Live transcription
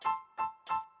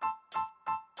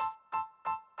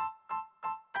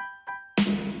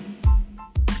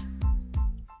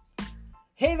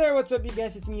Hey there, what's up, you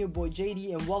guys? It's me, your boy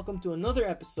JD, and welcome to another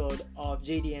episode of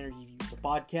JD and Reviews, the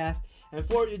podcast. And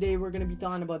for today, we're going to be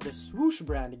talking about the Swoosh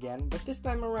brand again, but this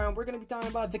time around, we're going to be talking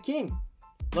about the King,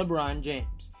 LeBron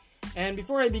James. And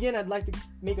before I begin, I'd like to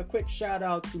make a quick shout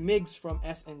out to Migs from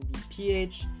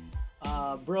SNBPH.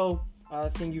 Bro,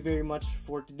 thank you very much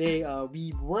for today.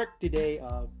 We worked today,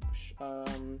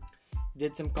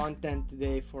 did some content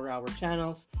today for our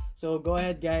channels. So go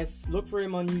ahead, guys, look for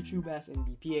him on YouTube as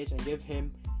NBPH and give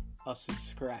him a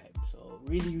subscribe. So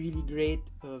really great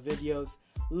videos.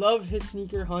 Love his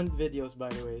sneaker hunt videos, by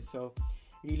the way. So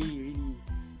really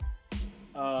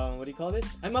what do you call this?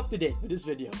 I'm up to date with this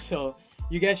video, so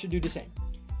you guys should do the same.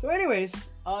 So anyways,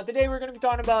 today we're gonna be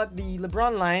talking about the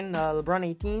LeBron line, LeBron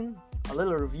 18, a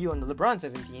little review on the LeBron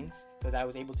 17s because I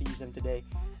was able to use them today,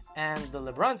 and the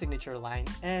LeBron signature line,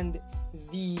 and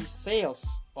the sales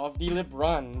of the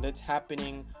LeBron that's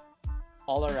happening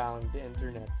all around the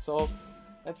internet. So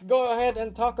let's go ahead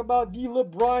and talk about the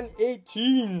LeBron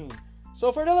 18.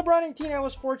 So for the LeBron 18, I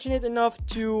was fortunate enough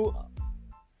to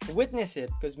witness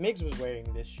it because Migs was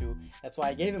wearing this shoe. That's why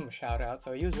I gave him a shout out.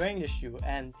 So he was wearing this shoe,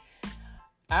 and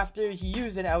after he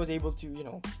used it, I was able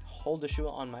to, hold the shoe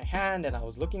on my hand, and I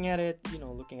was looking at it,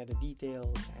 looking at the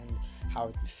details and how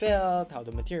it felt, how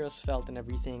the materials felt and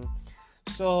everything.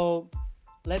 So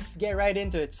let's get right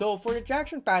into it. So for the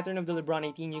traction pattern of the LeBron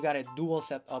 18, you got a dual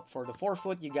setup. For the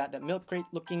forefoot, you got that milk crate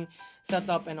looking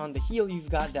setup, and on the heel, you've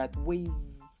got that wave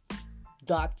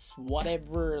dots,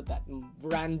 whatever, that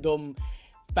random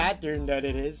pattern that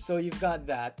it is. So you've got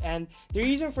that, and the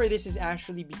reason for this is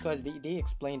actually because they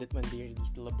explained it when they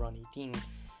released the LeBron 18.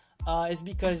 Is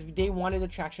because they wanted a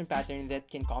traction pattern that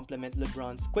can complement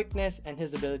LeBron's quickness and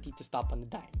his ability to stop on the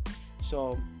dime.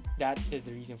 So that is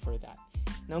the reason for that.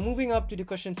 Now moving up to the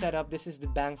cushion setup, this is the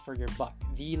bang for your buck.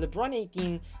 The LeBron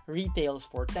 18 retails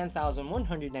for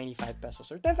 10,195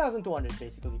 pesos, or 10,200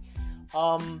 basically.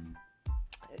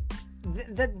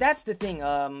 That's the thing.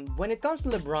 When it comes to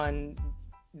LeBron,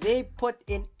 they put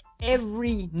in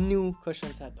every new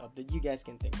cushion setup that you guys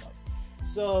can think of.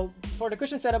 So for the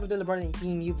cushion setup of the LeBron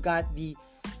 18, you've got the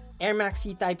Air Max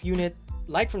C-type unit,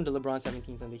 like from the LeBron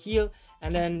 17 on the heel,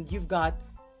 and then you've got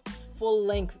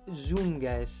full-length zoom,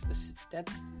 guys.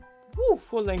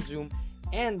 Full-length zoom,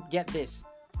 and get this,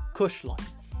 Cushlon.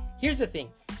 Here's the thing,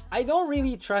 I don't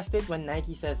really trust it when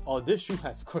Nike says, "Oh, this shoe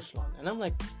has Cushlon," and I'm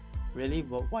like, really?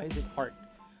 Well, why is it hard?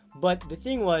 But the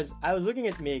thing was, I was looking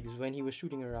at Migs when he was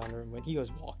shooting around, or when he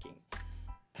was walking.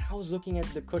 I was looking at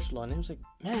the Cushlon and I was like,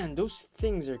 man, those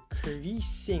things are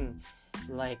creasing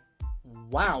like,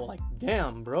 wow, like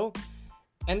damn, bro.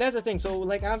 And that's the thing. So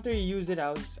like after you use it,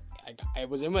 I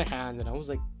was in my hand and I was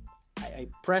like, I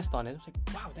pressed on it. I was like,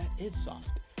 wow, that is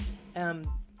soft.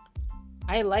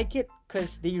 I like it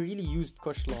because they really used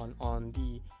Cushlon on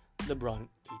the LeBron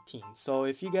 18. So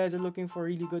if you guys are looking for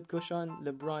really good cushion,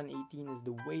 LeBron 18 is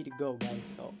the way to go, guys.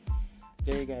 So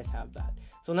there you guys have that.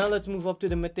 So now let's move up to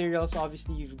the materials.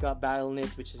 Obviously, you've got Battle Knit,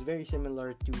 which is very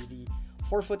similar to the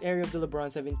forefoot area of the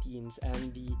LeBron 17s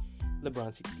and the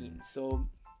LeBron 16s. So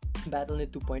Battle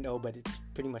Knit 2.0, but it's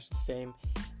pretty much the same.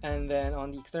 And then on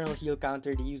the external heel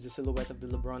counter, they use the silhouette of the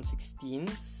LeBron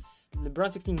 16s.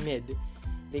 LeBron 16 mid.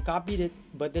 They copied it,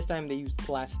 but this time they used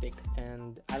plastic,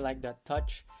 and I like that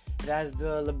touch. It has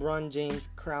the LeBron James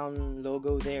crown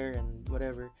logo there and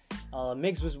whatever.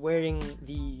 Migs was wearing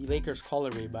the Lakers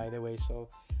colorway, by the way, so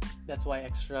that's why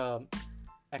extra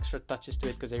touches to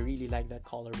it, because I really like that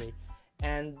colorway.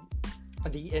 And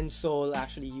the insole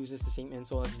actually uses the same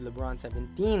insole as the LeBron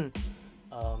 17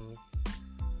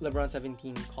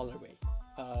 colorway.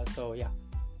 So yeah.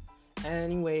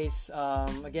 Anyways,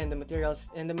 again, the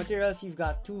materials you've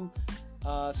got two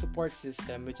support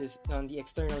system, which is on the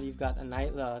external you've got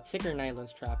a thicker nylon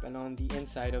strap, and on the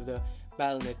inside of the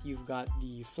Battle Knit you've got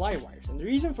the fly wires. And the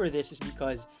reason for this is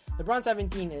because LeBron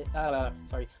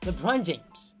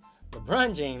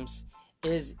James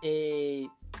is a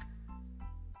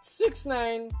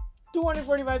 6'9",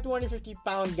 245, 250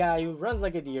 pound guy who runs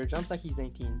like a deer, jumps like he's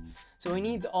 19. So he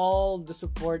needs all the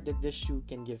support that this shoe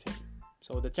can give him.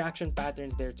 So the traction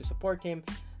pattern's there to support him.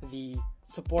 The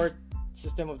support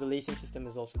system of the lacing system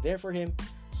is also there for him.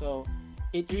 So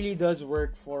it really does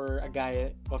work for a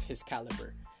guy of his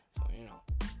caliber. So,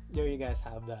 there you guys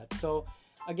have that. So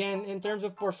again, in terms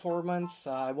of performance,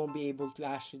 I won't be able to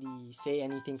actually say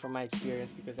anything from my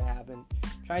experience because I haven't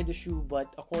tried the shoe.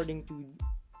 But according to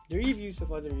the reviews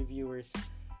of other reviewers,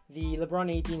 the LeBron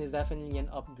 18 is definitely an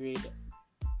upgrade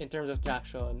in terms of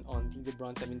traction on the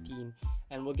LeBron 17,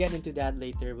 and we'll get into that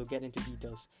later. We'll get into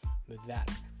details with that.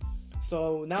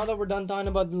 So now that we're done talking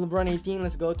about the LeBron 18,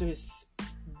 let's go to his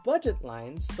budget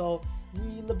lines. So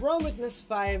the LeBron Witness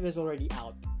 5 is already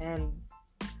out, and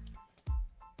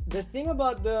the thing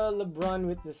about the LeBron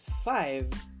Witness 5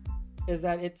 is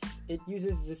that it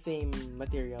uses the same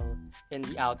material in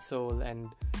the outsole and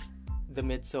the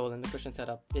midsole and the cushion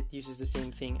setup. It uses the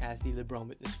same thing as the LeBron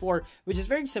Witness 4, which is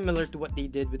very similar to what they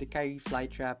did with the Kyrie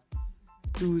Flytrap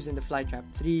 2s and the Flytrap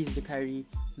 3s, the Kyrie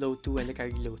Low 2 and the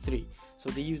Kyrie Low 3. So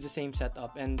they use the same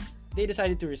setup and they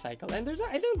decided to recycle. And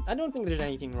I don't think there's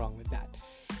anything wrong with that.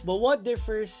 But what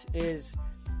differs is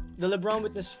the LeBron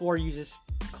Witness 4 uses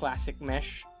classic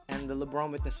mesh and the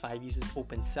LeBron Witness 5 uses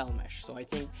open cell mesh. So I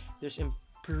think there's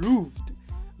improved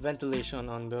ventilation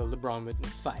on the LeBron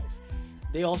Witness 5.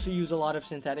 They also use a lot of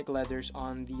synthetic leathers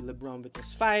on the LeBron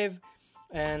Witness 5,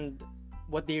 and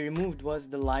what they removed was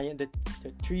the lion, the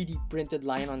 3D printed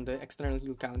lion on the external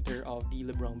heel counter of the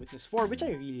LeBron Witness 4, which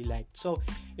I really liked. So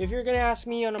if you're gonna ask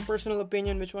me on a personal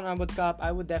opinion which one I would cop,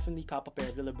 I would definitely cop a pair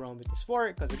of the LeBron Witness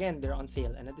 4 because again, they're on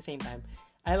sale, and at the same time,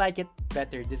 I like it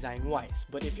better design-wise.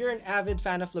 But if you're an avid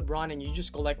fan of LeBron and you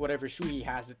just collect whatever shoe he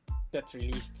has that's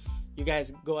released, you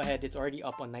guys go ahead. It's already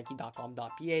up on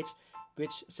Nike.com.ph,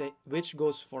 which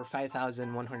goes for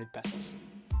 5,100 pesos.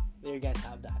 There you guys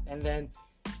have that. And then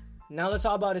now let's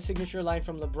talk about a signature line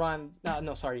from LeBron.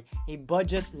 A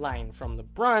budget line from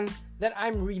LeBron that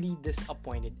I'm really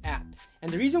disappointed at.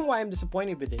 And the reason why I'm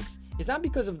disappointed with this is not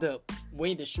because of the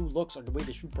way the shoe looks or the way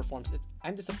the shoe performs.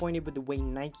 I'm disappointed with the way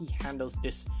Nike handles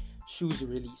this shoe's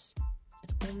release.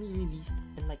 It's only released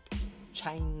in like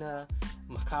China,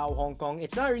 Macau, Hong Kong.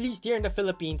 It's not released here in the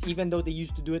Philippines, even though they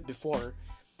used to do it before.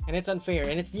 And it's unfair.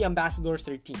 And it's the Ambassador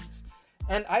 13s.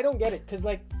 And I don't get it, because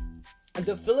like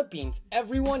the Philippines,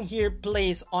 everyone here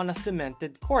plays on a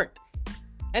cemented court.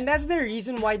 And that's the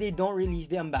reason why they don't release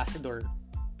the Ambassador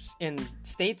in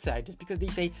stateside. Just because they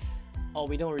say, oh,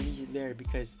 we don't release it there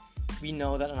because we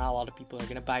know that not a lot of people are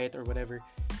gonna buy it or whatever.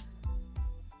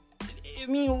 I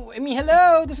mean,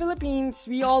 hello, the Philippines.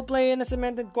 We all play in a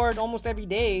cemented court almost every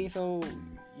day, so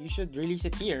you should release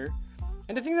it here.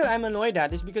 And the thing that I'm annoyed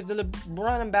at is because the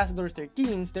LeBron Ambassador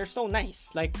 13s, they're so nice.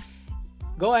 Like,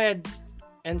 go ahead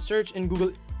and search in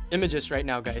Google Images right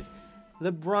now, guys.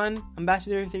 LeBron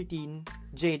Ambassador 13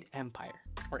 Jade Empire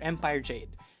or Empire Jade.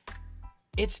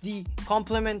 It's the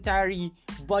complementary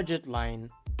budget line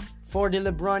for the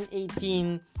LeBron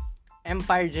 18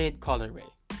 Empire Jade colorway.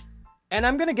 And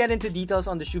I'm gonna get into details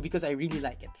on the shoe because I really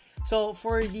like it. So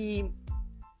for the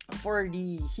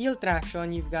heel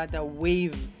traction, you've got a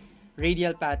wave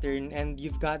radial pattern and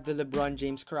you've got the LeBron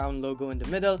James crown logo in the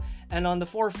middle. And on the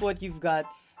forefoot, you've got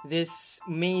this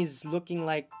maze looking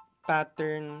like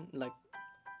pattern, like,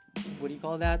 what do you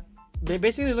call that?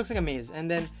 Basically, it looks like a maze.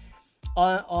 And then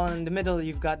on the middle,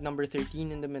 you've got number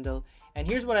 13 in the middle. And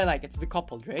here's what I like. It's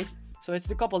decoupled, right? So it's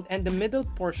decoupled. And the middle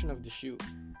portion of the shoe,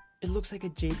 it looks like a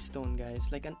jade stone,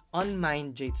 guys. Like an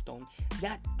unmined jade stone.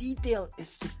 That detail is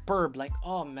superb. Like,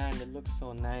 oh man, it looks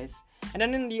so nice. And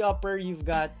then in the upper, you've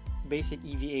got basic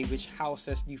EVA, which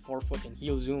houses the forefoot and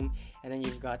heel zoom. And then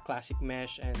you've got classic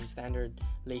mesh and standard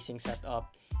lacing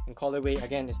setup. And colorway,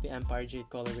 again, is the Empire Jade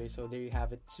colorway. So there you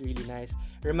have it. It's really nice.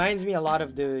 Reminds me a lot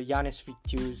of the Giannis Freak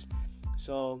 2s.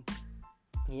 So,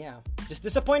 yeah. Just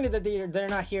disappointed that they're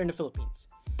not here in the Philippines.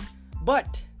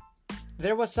 But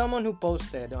there was someone who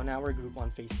posted on our group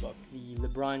on Facebook, the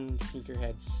LeBron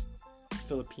Sneakerheads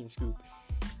Philippines group.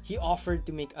 He offered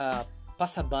to make a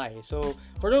pasabay. So,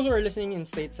 for those who are listening in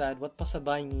stateside, what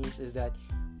pasabay means is that,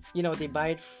 you know, they buy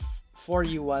it for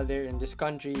you while they're in this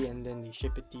country and then they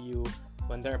ship it to you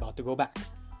when they're about to go back.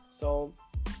 So,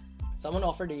 someone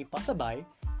offered a pasabay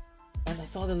and I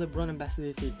saw the LeBron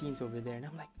Ambassador 13s over there and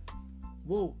I'm like,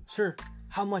 whoa, sir,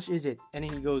 how much is it? And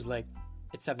then he goes like,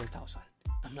 it's 7,000.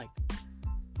 I'm like,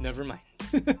 never mind.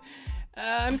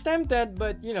 I'm tempted,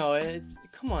 but you know,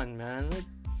 come on, man. Like,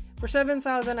 for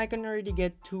 7,000, I can already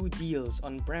get 2 deals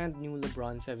on brand new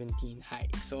LeBron 17 highs.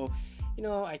 So, you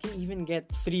know, I can even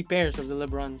get 3 pairs of the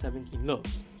LeBron 17 lows.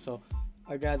 So,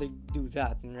 I'd rather do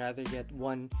that and rather get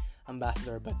one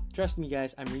ambassador. But trust me,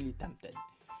 guys, I'm really tempted.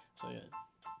 So, yeah.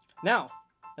 Now,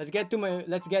 let's get to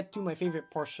my favorite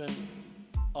portion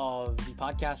of the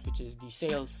podcast, which is the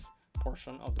sales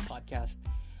portion of the podcast.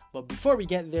 But before we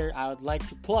get there, I would like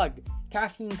to plug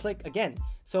Caffeine Click again.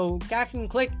 So Caffeine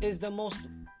Click is the most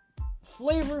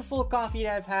flavorful coffee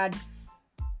that I've had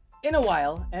in a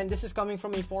while, and this is coming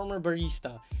from a former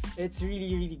barista. It's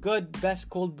really, really good. Best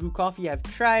cold brew coffee I've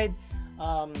tried.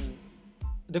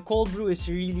 The cold brew is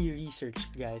really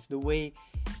researched, guys. The way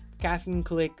Caffeine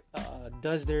Click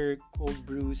does their cold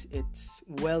brews, it's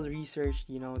well researched.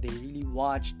 You know, they really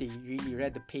watched, they really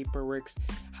read the paperwork,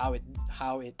 how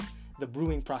the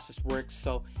brewing process works.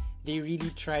 So they really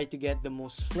try to get the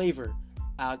most flavor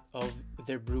out of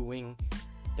their brewing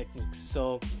techniques.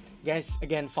 So guys,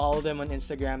 again, follow them on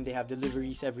Instagram. They have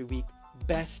deliveries every week.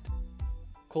 Best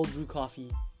cold brew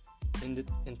coffee in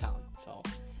town. So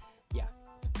yeah.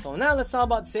 So now let's talk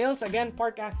about sales. Again,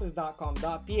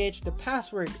 parkaccess.com.ph. The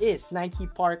password is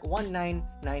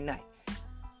NikePark1999.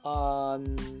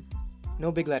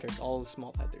 No big letters, all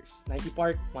small letters.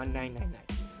 NikePark1999.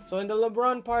 So in the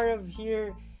LeBron part of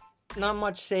here, not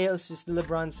much sales, just the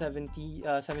LeBron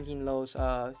 17 lows.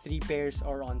 3 pairs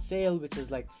are on sale, which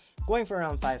is like going for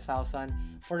around 5,000.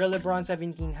 For the LeBron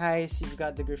 17 highs, you've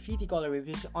got the graffiti colorway,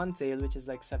 which is on sale, which is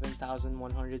like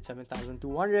 7,100,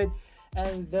 7,200.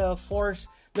 And the Force,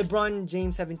 LeBron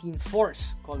James 17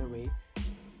 Force colorway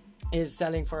is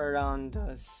selling for around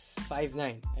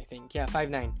 5.9, I think. Yeah,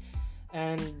 5.9.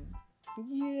 And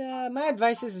yeah, my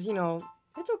advice is,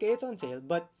 it's okay, it's on sale,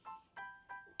 but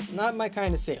not my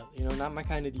kind of sale, not my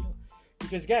kind of deal.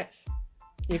 Because guys,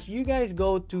 if you guys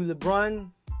go to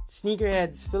LeBron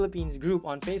Sneakerheads Philippines group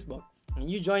on Facebook and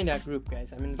you join that group,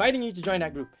 guys, I'm inviting you to join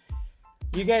that group.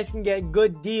 You guys can get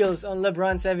good deals on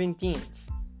LeBron 17s.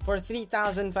 For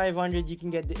 3,500, you can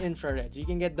get the infrareds, you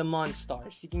can get the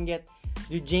Monstars, you can get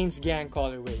the James Gang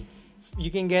colorway.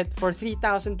 You can get for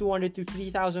 3,200 to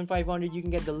 3,500, you can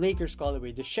get the Lakers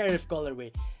colorway, the Sheriff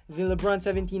colorway, the LeBron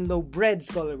 17 Low Breads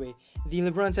colorway, the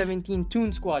LeBron 17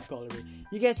 Toon Squad colorway.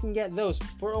 You guys can get those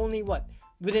for only what?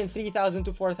 Within 3,000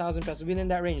 to 4,000 pesos, within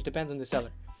that range, depends on the seller.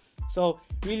 So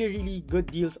really, really good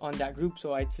deals on that group.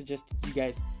 So I'd suggest you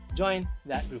guys join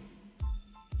that group.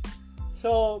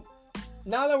 So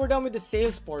now that we're done with the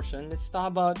sales portion, let's talk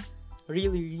about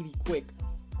really, really quick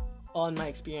on my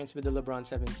experience with the LeBron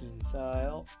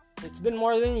 17s. It's been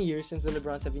more than a year since the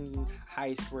LeBron 17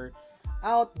 highs were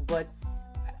out, but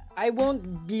I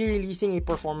won't be releasing a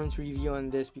performance review on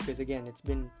this because again, it's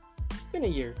been a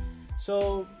year.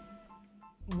 So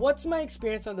what's my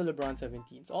experience on the LeBron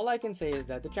 17s? All I can say is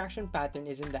that the traction pattern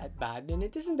isn't that bad and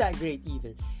it isn't that great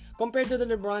either. Compared to the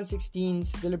LeBron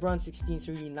 16s, the LeBron 16s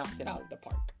really knocked it out of the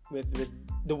park with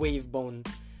the wave bone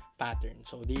pattern.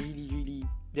 So they really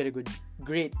did a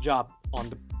great job on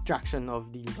the traction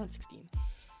of the LeBron 16.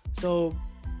 So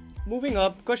moving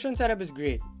up, cushion setup is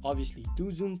great. Obviously,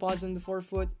 2 zoom pods on the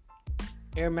forefoot,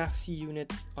 Air Max C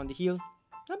unit on the heel.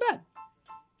 Not bad.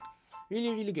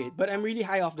 Really great. But I'm really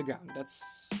high off the ground.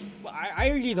 I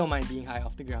really don't mind being high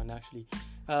off the ground actually.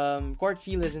 Court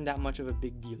feel isn't that much of a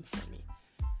big deal for me.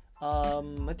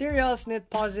 Materials, knit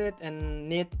posit and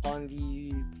knit on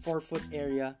the forefoot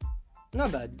area.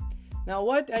 Not bad. Now,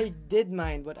 what I did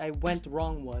mind, what I went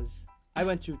wrong was, I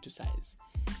went true to size.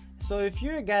 So if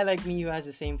you're a guy like me who has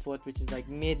the same foot, which is like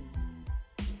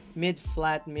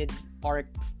mid-flat, mid-arc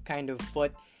kind of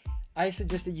foot, I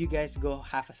suggest that you guys go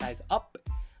half a size up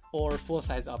or full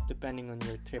size up, depending on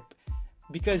your trip.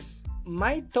 Because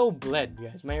my toe bled,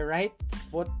 guys. My right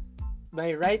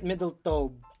middle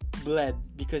toe bled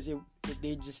because it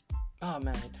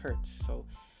hurts. So,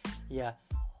 yeah.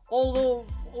 Although,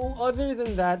 other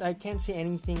than that, I can't say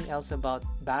anything else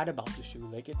bad about the shoe.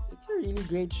 Like, it's a really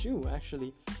great shoe,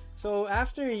 actually. So,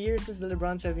 after a year since the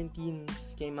LeBron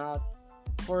 17s came out,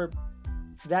 for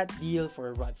that deal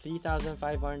for,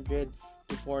 3,500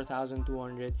 to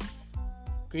 4,200,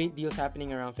 great deals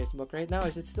happening around Facebook right now.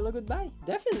 Is it still a good buy?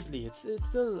 Definitely. It's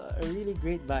still a really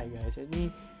great buy, guys. I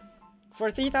mean,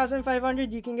 for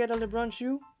 3,500, you can get a LeBron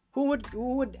shoe. Who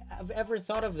would have ever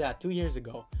thought of that 2 years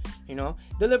ago?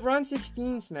 The LeBron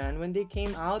 16s, man, when they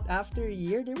came out after a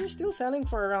year, they were still selling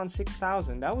for around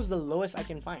 6,000. That was the lowest I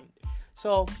can find.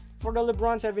 So, for the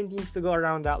LeBron 17s to go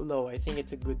around that low, I think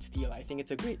it's a good steal. I think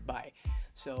it's a great buy.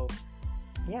 So,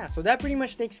 yeah, so that pretty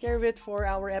much takes care of it for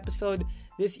our episode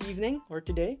this evening or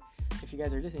today, if you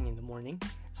guys are listening in the morning.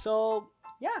 So,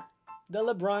 yeah, the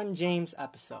LeBron James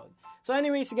episode. So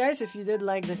anyways, guys, if you did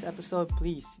like this episode,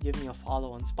 please give me a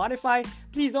follow on Spotify.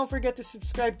 Please don't forget to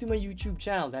subscribe to my YouTube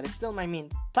channel. That is still my main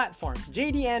platform,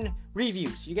 JDN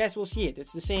Reviews. You guys will see it.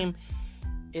 It's the same.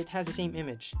 It has the same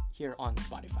image here on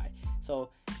Spotify.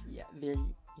 So, yeah, there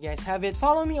you guys have it.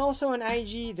 Follow me also on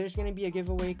IG. There's going to be a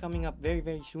giveaway coming up very,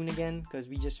 very soon again because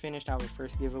we just finished our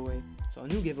first giveaway. So a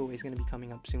new giveaway is going to be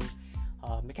coming up soon.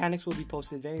 Mechanics will be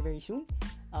posted very, very soon.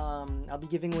 I'll be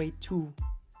giving away 2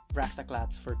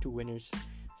 Rastaclats for 2 winners.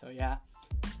 So yeah,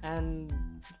 and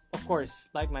of course,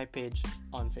 like my page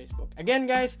on Facebook. Again,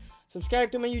 guys,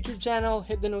 subscribe to my YouTube channel,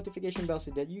 hit the notification bell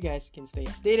so that you guys can stay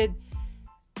updated.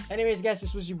 Anyways, guys,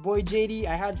 this was your boy JD.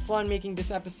 I had fun making this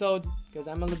episode because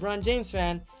I'm a LeBron James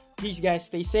fan. Please, guys,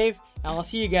 stay safe, and I'll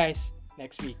see you guys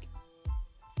next week.